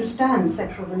actually understands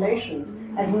sexual relations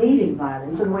as needing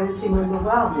violence and when it's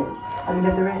involved in. I mean,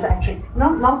 that there is actually,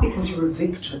 not because you're a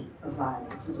victim of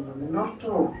violence as a woman, not at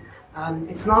all.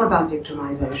 It's not about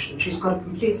victimization. She's got a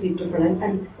completely different,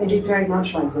 and indeed very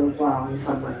much like Beauvoir in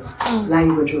some ways,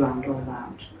 language around all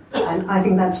that. And I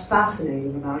think that's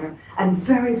fascinating about her and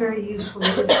very, very useful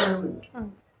at this moment.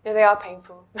 Yeah, they are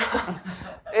painful.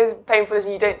 It's painful as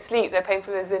in you don't sleep. They're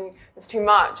painful as in it's too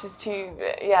much. It's too.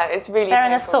 It's really. They're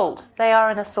painful. an assault. They are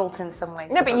an assault in some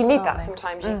ways. No, but you need that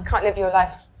sometimes. You can't live your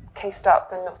life cased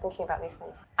up and not thinking about these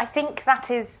things. I think that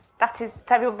is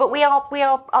terrible. But we are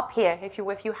up here. If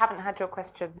you haven't had your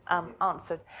question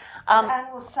answered,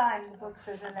 Anne will sign the books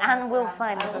as Anne will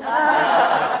sign the books.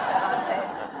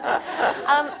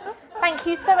 Thank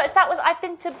you so much. I've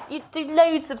been to do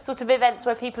loads of sort of events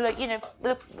where people are,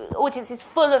 the audience is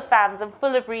full of fans and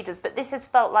full of readers, but this has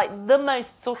felt like the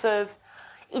most sort of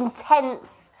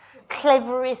intense,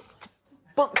 cleverest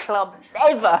book club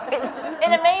ever. It's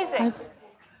been amazing.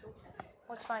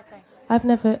 What's fighting? I've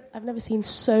never seen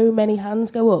so many hands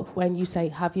go up when you say,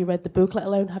 "Have you read the book? Let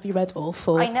alone have you read all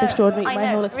four?" I know. It's extraordinary. I know. My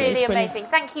whole experience. Really Brilliant.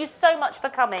 amazing. Thank you so much for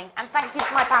coming, and thank you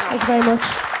to my panel. Thank you very much.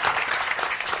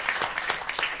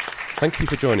 Thank you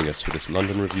for joining us for this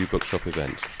London Review Bookshop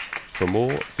event. For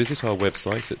more, visit our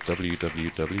website at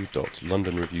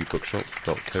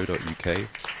www.londonreviewbookshop.co.uk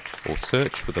or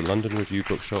search for the London Review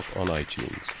Bookshop on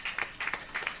iTunes.